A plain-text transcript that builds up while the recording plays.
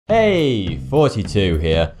Hey, 42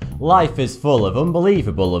 here. Life is full of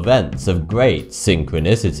unbelievable events of great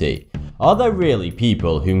synchronicity. Are there really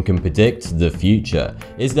people who can predict the future?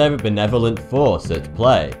 Is there a benevolent force at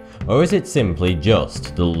play? Or is it simply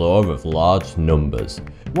just the law of large numbers?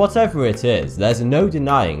 Whatever it is, there's no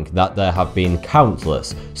denying that there have been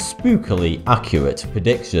countless, spookily accurate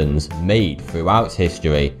predictions made throughout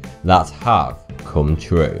history that have come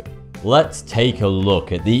true. Let's take a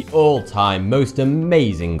look at the all-time most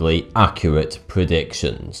amazingly accurate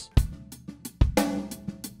predictions.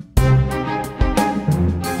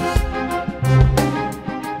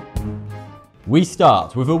 We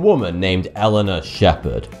start with a woman named Eleanor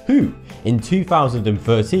Shepard, who, in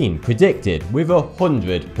 2013, predicted with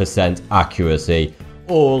 100% accuracy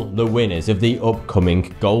all the winners of the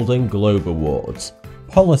upcoming Golden Globe Awards.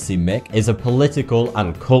 PolicyMic is a political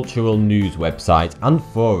and cultural news website and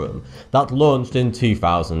forum that launched in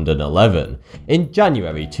 2011. In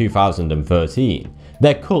January 2013,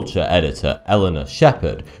 their culture editor, Eleanor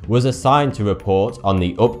Shepard, was assigned to report on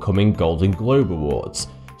the upcoming Golden Globe Awards.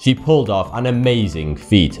 She pulled off an amazing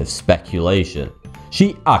feat of speculation.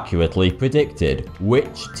 She accurately predicted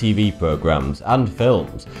which TV programs and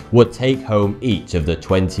films would take home each of the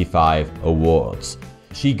 25 awards.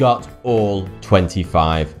 She got all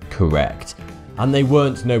 25 correct. And they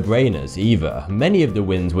weren't no-brainers either. Many of the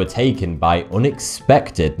wins were taken by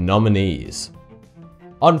unexpected nominees.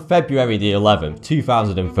 On February the 11th,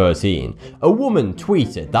 2013, a woman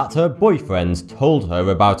tweeted that her boyfriend told her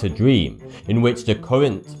about a dream in which the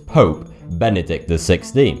current Pope, Benedict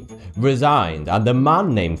XVI, resigned and a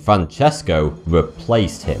man named Francesco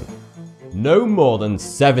replaced him. No more than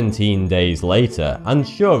 17 days later, and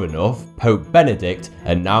sure enough, Pope Benedict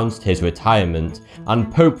announced his retirement and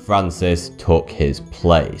Pope Francis took his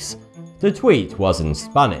place. The tweet was in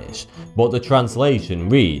Spanish, but the translation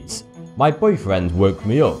reads, "My boyfriend woke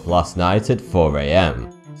me up last night at 4 AM,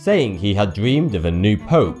 saying he had dreamed of a new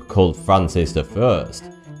pope called Francis I,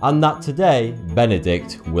 and that today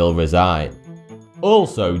Benedict will resign."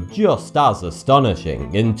 Also, just as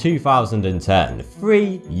astonishing, in 2010,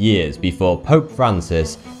 3 years before Pope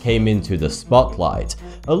Francis came into the spotlight,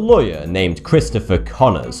 a lawyer named Christopher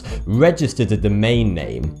Connors registered a domain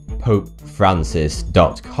name,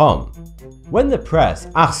 popefrancis.com. When the press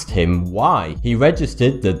asked him why he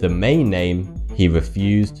registered the domain name, he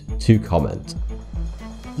refused to comment.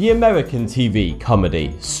 The American TV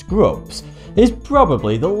comedy Scrubs is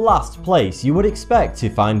probably the last place you would expect to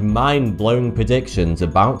find mind-blowing predictions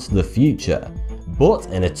about the future. But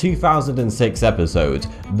in a 2006 episode,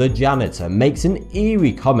 the janitor makes an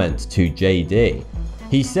eerie comment to JD.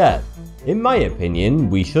 He said, "In my opinion,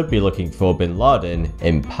 we should be looking for Bin Laden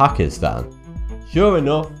in Pakistan." Sure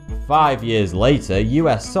enough, 5 years later,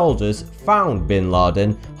 US soldiers found Bin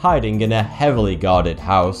Laden hiding in a heavily guarded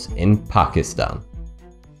house in Pakistan.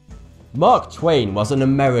 Mark Twain was an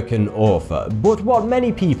American author, but what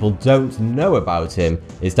many people don't know about him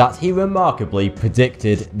is that he remarkably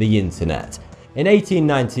predicted the internet. In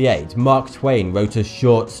 1898, Mark Twain wrote a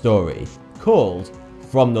short story called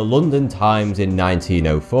From the London Times in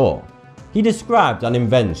 1904. He described an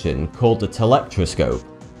invention called the telectroscope,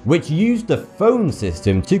 which used the phone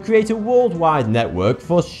system to create a worldwide network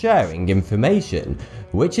for sharing information,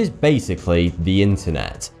 which is basically the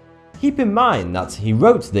internet. Keep in mind that he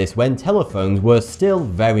wrote this when telephones were still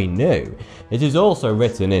very new. It is also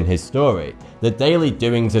written in his story, the daily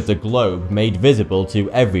doings of the globe made visible to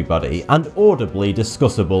everybody and audibly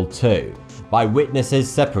discussable too, by witnesses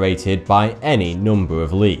separated by any number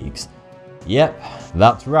of leagues. Yep,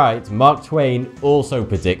 that's right, Mark Twain also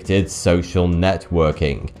predicted social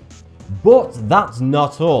networking. But that's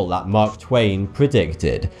not all that Mark Twain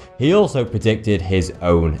predicted. He also predicted his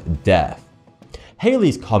own death.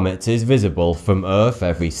 Halley's Comet is visible from Earth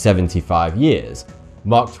every 75 years.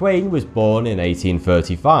 Mark Twain was born in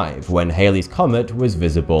 1835 when Halley's Comet was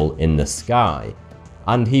visible in the sky,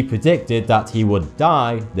 and he predicted that he would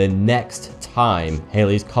die the next time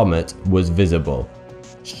Halley's Comet was visible.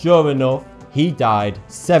 Sure enough, he died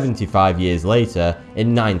 75 years later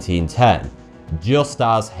in 1910, just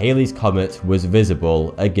as Halley's Comet was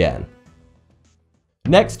visible again.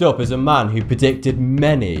 Next up is a man who predicted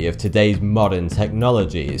many of today's modern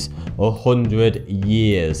technologies 100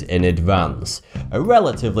 years in advance. A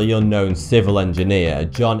relatively unknown civil engineer,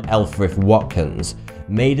 John Elfrith Watkins,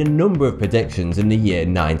 made a number of predictions in the year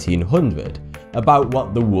 1900 about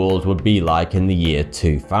what the world would be like in the year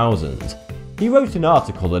 2000. He wrote an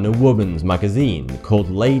article in a woman's magazine called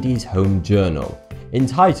Ladies' Home Journal,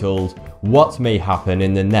 entitled "What May Happen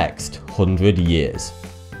in the Next 100 Years."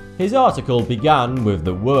 His article began with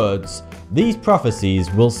the words, these prophecies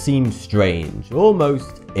will seem strange,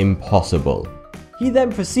 almost impossible. He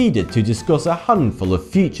then proceeded to discuss a handful of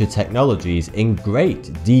future technologies in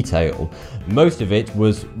great detail. Most of it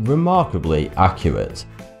was remarkably accurate.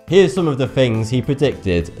 Here's some of the things he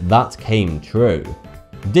predicted that came true.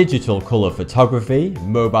 Digital colour photography,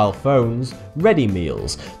 mobile phones, ready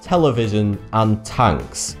meals, television and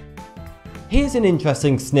tanks. Here's an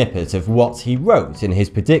interesting snippet of what he wrote in his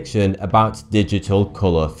prediction about digital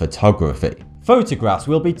colour photography. Photographs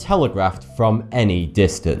will be telegraphed from any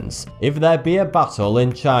distance. If there be a battle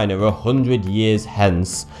in China 100 years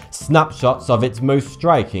hence, snapshots of its most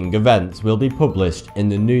striking events will be published in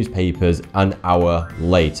the newspapers an hour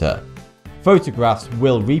later. Photographs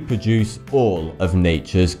will reproduce all of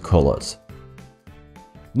nature's colours.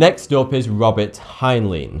 Next up is Robert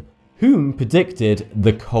Heinlein, whom predicted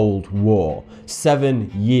the Cold War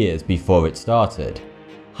 7 years before it started.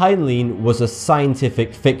 Heinlein was a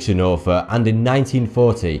scientific fiction author, and in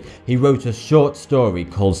 1940 he wrote a short story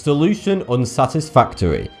called Solution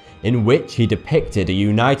Unsatisfactory, in which he depicted a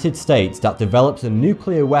United States that develops a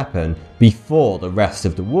nuclear weapon before the rest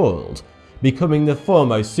of the world, becoming the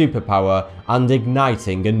foremost superpower and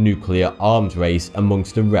igniting a nuclear arms race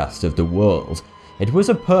amongst the rest of the world. It was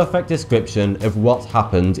a perfect description of what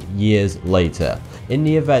happened years later, in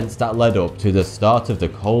the events that led up to the start of the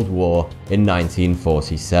Cold War in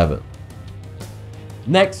 1947.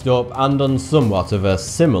 Next up, and on somewhat of a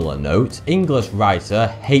similar note, English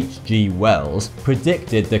writer H.G. Wells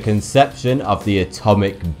predicted the conception of the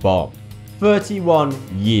atomic bomb 31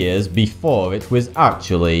 years before it was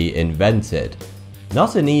actually invented.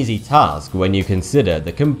 Not an easy task when you consider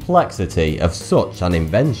the complexity of such an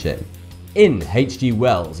invention. In H.G.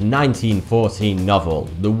 Wells' 1914 novel,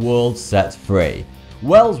 The World Set Free,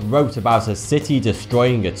 Wells wrote about a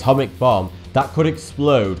city-destroying atomic bomb that could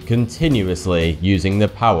explode continuously using the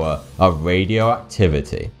power of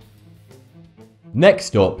radioactivity.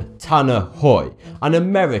 Next up, Tanner Hoy, an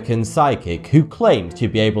American psychic who claimed to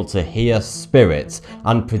be able to hear spirits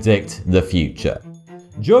and predict the future.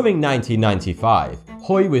 During 1995,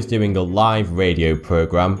 Hoy was doing a live radio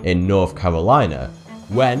program in North Carolina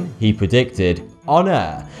when he predicted, on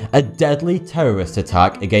air, a deadly terrorist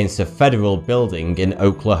attack against a federal building in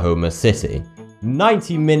Oklahoma City.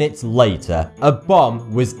 90 minutes later, a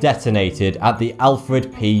bomb was detonated at the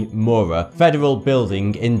Alfred P. Murrah Federal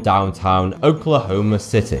Building in downtown Oklahoma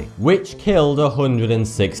City, which killed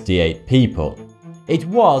 168 people. It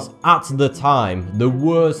was, at the time, the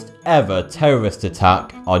worst ever terrorist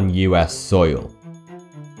attack on US soil.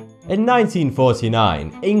 In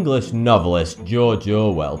 1949, English novelist George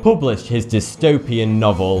Orwell published his dystopian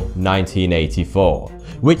novel 1984,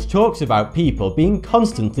 which talks about people being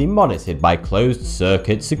constantly monitored by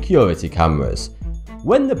closed-circuit security cameras.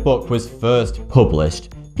 When the book was first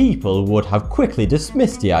published, people would have quickly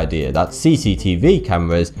dismissed the idea that CCTV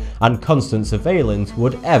cameras and constant surveillance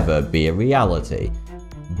would ever be a reality.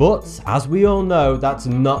 But, as we all know, that's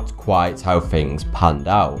not quite how things panned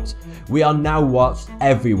out. We are now watched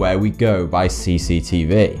everywhere we go by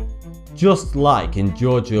CCTV, just like in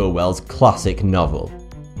George Orwell's classic novel.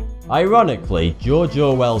 Ironically, George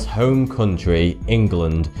Orwell's home country,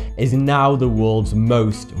 England, is now the world's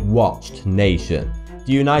most watched nation.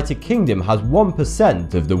 The United Kingdom has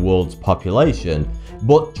 1% of the world's population,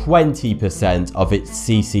 but 20% of its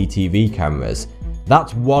CCTV cameras.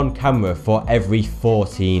 That's one camera for every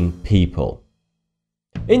 14 people.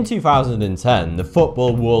 In 2010, the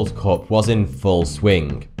Football World Cup was in full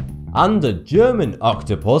swing, and a German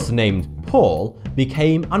octopus named Paul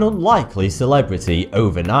became an unlikely celebrity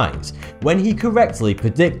overnight when he correctly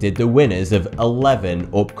predicted the winners of 11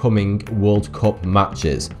 upcoming World Cup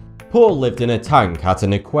matches. Paul lived in a tank at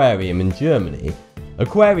an aquarium in Germany.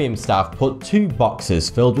 Aquarium staff put 2 boxes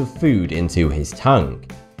filled with food into his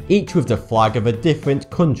tank, each with the flag of a different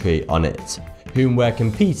country on it, whom were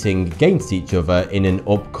competing against each other in an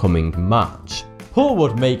upcoming match. Paul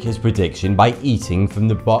would make his prediction by eating from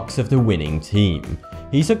the box of the winning team.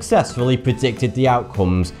 He successfully predicted the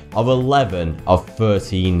outcomes of 11 of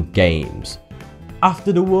 13 games.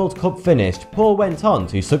 After the World Cup finished, Paul went on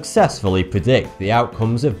to successfully predict the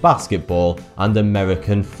outcomes of basketball and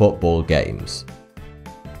American football games.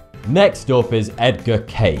 Next up is Edgar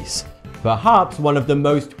Cayce, perhaps one of the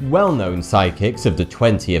most well-known psychics of the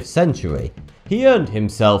 20th century. He earned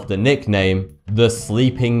himself the nickname the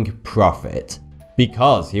Sleeping Prophet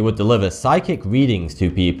because he would deliver psychic readings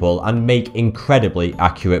to people and make incredibly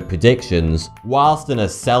accurate predictions whilst in a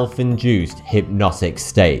self-induced hypnotic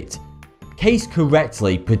state. Cayce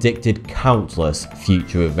correctly predicted countless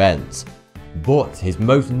future events, but his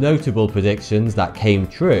most notable predictions that came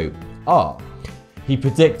true are: He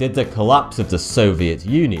predicted the collapse of the Soviet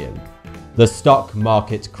Union, the stock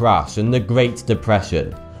market crash and the Great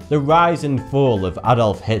Depression, the rise and fall of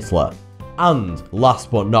Adolf Hitler, and, last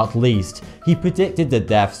but not least, he predicted the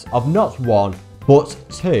deaths of not one, but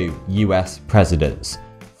two US presidents,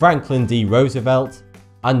 Franklin D. Roosevelt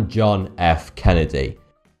and John F. Kennedy.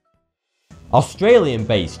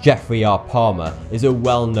 Australian-based Jeffrey R. Palmer is a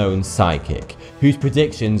well-known psychic, whose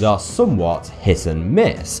predictions are somewhat hit and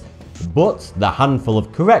miss, but the handful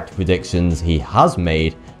of correct predictions he has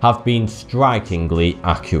made have been strikingly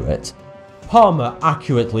accurate. Palmer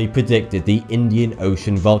accurately predicted the Indian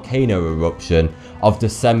Ocean volcano eruption of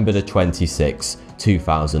December 26,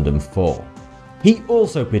 2004. He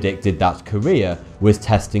also predicted that Korea was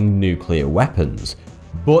testing nuclear weapons,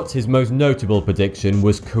 but his most notable prediction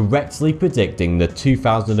was correctly predicting the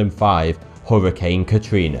 2005 Hurricane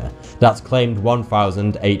Katrina that claimed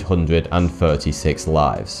 1,836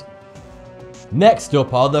 lives. Next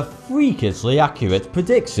up are the freakishly accurate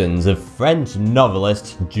predictions of French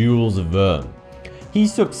novelist Jules Verne. He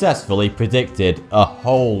successfully predicted a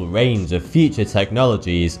whole range of future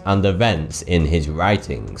technologies and events in his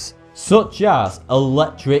writings, such as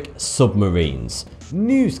electric submarines,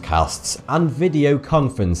 newscasts and video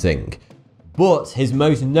conferencing. But his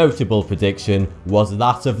most notable prediction was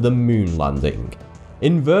that of the moon landing.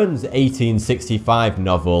 In Verne's 1865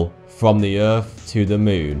 novel From the Earth to the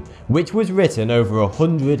Moon, which was written over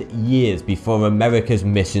 100 years before America's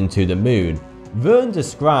mission to the moon, Verne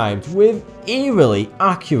described with eerily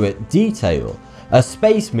accurate detail a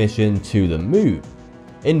space mission to the moon.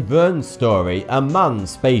 In Verne's story, a manned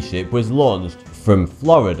spaceship was launched from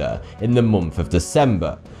Florida in the month of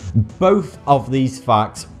December. Both of these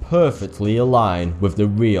facts perfectly align with the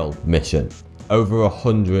real mission, over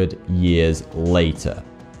 100 years later.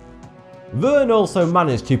 Verne also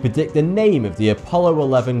managed to predict the name of the Apollo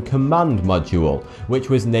 11 command module, which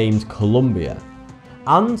was named Columbia,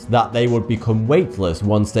 and that they would become weightless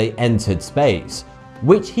once they entered space,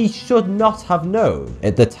 which he should not have known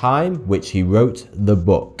at the time which he wrote the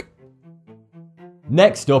book.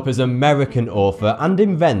 Next up is American author and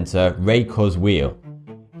inventor Ray Kurzweil.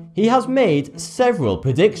 He has made several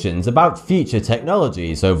predictions about future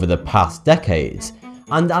technologies over the past decades,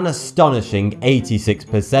 and an astonishing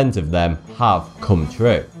 86% of them have come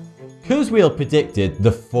true. Kurzweil predicted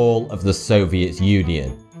the fall of the Soviet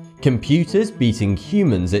Union, computers beating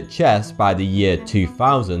humans at chess by the year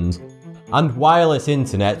 2000, and wireless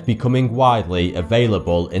internet becoming widely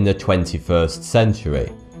available in the 21st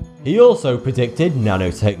century. He also predicted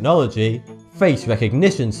nanotechnology, face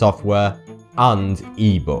recognition software, and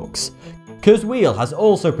e-books. Kurzweil has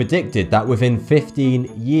also predicted that within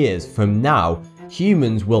 15 years from now,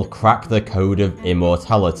 humans will crack the code of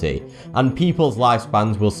immortality, and people's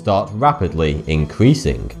lifespans will start rapidly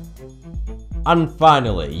increasing. And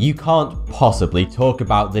finally, you can't possibly talk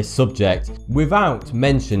about this subject without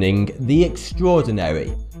mentioning the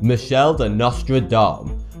extraordinary Michel de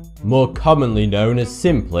Nostradame, more commonly known as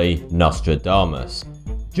simply Nostradamus.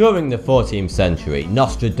 During the 14th century,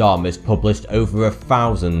 Nostradamus published over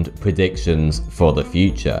 1,000 predictions for the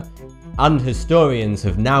future, and historians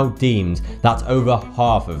have now deemed that over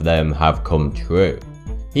half of them have come true.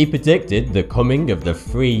 He predicted the coming of the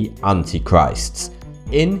three Antichrists.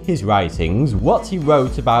 In his writings, what he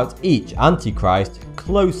wrote about each Antichrist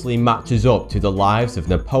closely matches up to the lives of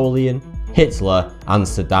Napoleon, Hitler, and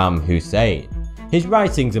Saddam Hussein. His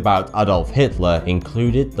writings about Adolf Hitler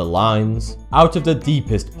included the lines, "Out of the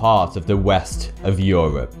deepest part of the west of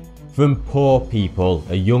Europe, from poor people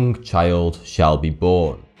a young child shall be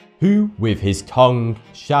born, who with his tongue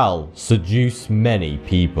shall seduce many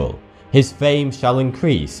people. His fame shall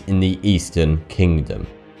increase in the Eastern Kingdom."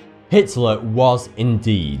 Hitler was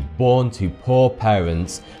indeed born to poor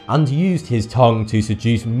parents and used his tongue to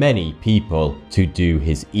seduce many people to do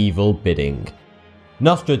his evil bidding.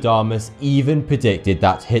 Nostradamus even predicted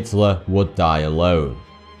that Hitler would die alone.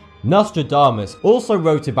 Nostradamus also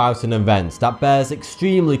wrote about an event that bears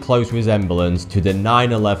extremely close resemblance to the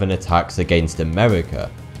 9/11 attacks against America.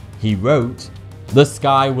 He wrote, "The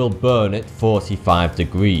sky will burn at 45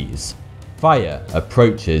 degrees. Fire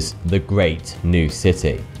approaches the great new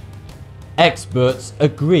city." Experts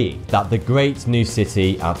agree that the Great New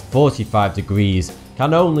City at 45 degrees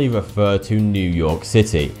can only refer to New York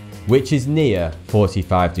City, which is near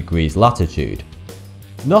 45 degrees latitude.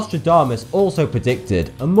 Nostradamus also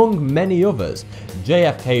predicted, among many others,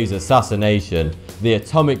 JFK's assassination, the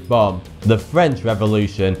atomic bomb, the French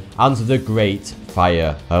Revolution, and the Great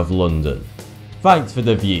Fire of London. Thanks for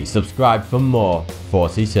the view, subscribe for more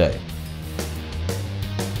 42.